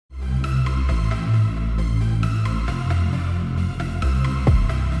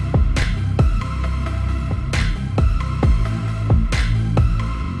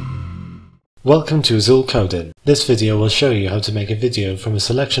Welcome to Azul Coding. This video will show you how to make a video from a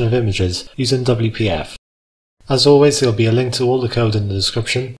selection of images using WPF. As always, there will be a link to all the code in the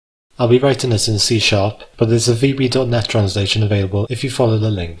description. I'll be writing this in C#, but there's a VB.NET translation available if you follow the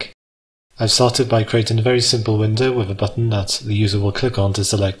link. I've started by creating a very simple window with a button that the user will click on to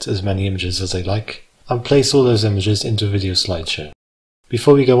select as many images as they like, and place all those images into a video slideshow.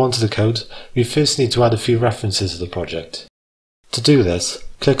 Before we go on to the code, we first need to add a few references to the project. To do this,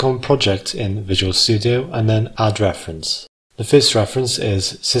 click on Project in Visual Studio and then Add Reference. The first reference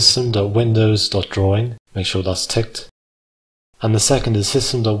is system.windows.drawing, make sure that's ticked. And the second is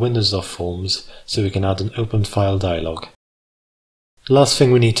system.windows.forms, so we can add an open file dialog. The last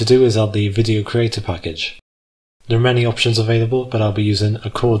thing we need to do is add the video creator package. There are many options available, but I'll be using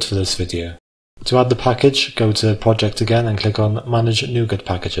Accord for this video. To add the package, go to Project again and click on Manage NuGet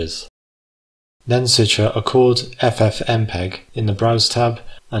Packages. Then search for Accord FFmpeg in the Browse tab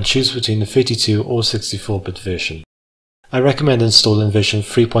and choose between the 32 or 64-bit version. I recommend installing version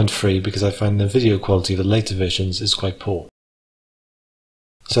 3.3 because I find the video quality of the later versions is quite poor.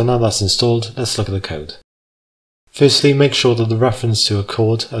 So now that's installed, let's look at the code. Firstly, make sure that the reference to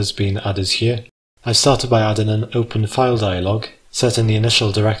Accord has been added here. I've started by adding an open file dialog, setting the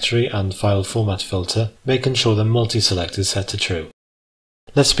initial directory and file format filter, making sure the multi-select is set to true.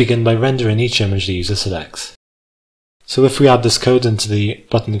 Let's begin by rendering each image the user selects. So if we add this code into the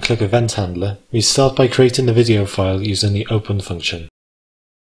button click event handler, we start by creating the video file using the open function.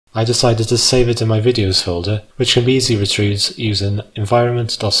 I decided to save it in my videos folder, which can be easily retrieved using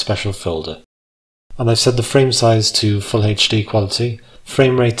environment.special folder. And I've set the frame size to full HD quality,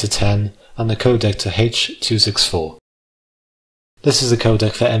 frame rate to 10, and the codec to H.264. This is the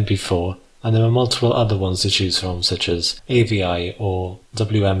codec for MP4, and there are multiple other ones to choose from, such as AVI or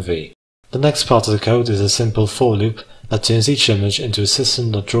WMV. The next part of the code is a simple for loop that turns each image into a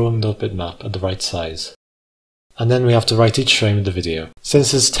system.drawing.bitmap at the right size. And then we have to write each frame of the video.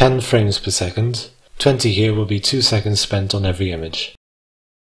 Since it's 10 frames per second, 20 here will be 2 seconds spent on every image.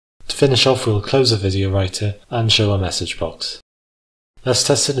 To finish off, we'll close the video writer and show a message box. Let's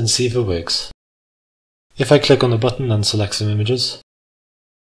test it and see if it works. If I click on the button and select some images,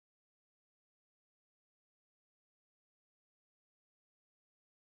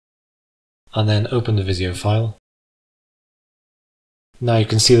 and then open the video file. Now you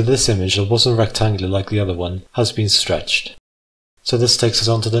can see that this image that wasn't rectangular like the other one has been stretched. So this takes us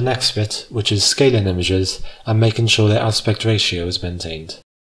on to the next bit, which is scaling images and making sure their aspect ratio is maintained.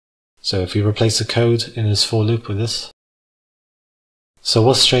 So if we replace the code in this for loop with this. So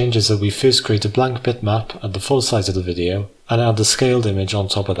what's strange is that we first create a blank bitmap at the full size of the video and add the scaled image on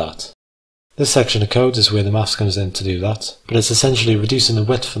top of that. This section of code is where the maths comes in to do that, but it's essentially reducing the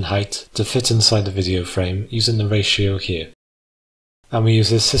width and height to fit inside the video frame using the ratio here. And we use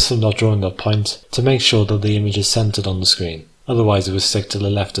this system.drawing.point to make sure that the image is centered on the screen, otherwise it will stick to the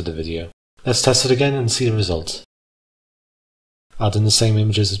left of the video. Let's test it again and see the result. Add in the same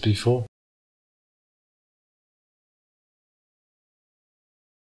images as before.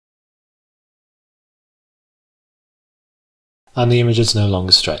 And the image is no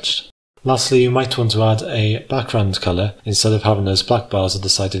longer stretched. Lastly, you might want to add a background colour instead of having those black bars at the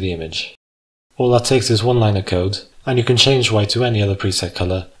side of the image. All that takes is one line of code, and you can change white to any other preset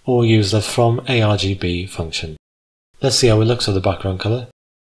colour, or use the from ARGB function. Let's see how it looks with the background colour.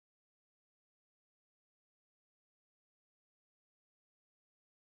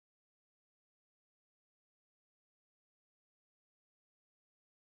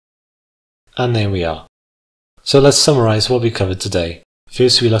 And there we are. So let's summarise what we covered today.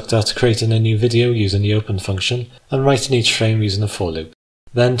 First we looked at creating a new video using the open function and writing each frame using a for loop.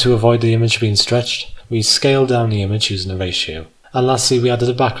 Then to avoid the image being stretched, we scaled down the image using a ratio. And lastly we added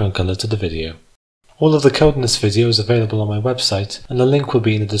a background colour to the video. All of the code in this video is available on my website and the link will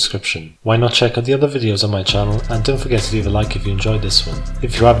be in the description. Why not check out the other videos on my channel, and don't forget to leave a like if you enjoyed this one.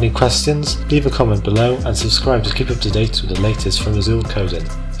 If you have any questions, leave a comment below and subscribe to keep up to date with the latest from Azul Coding.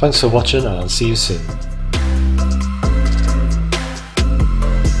 Thanks for watching and I'll see you soon.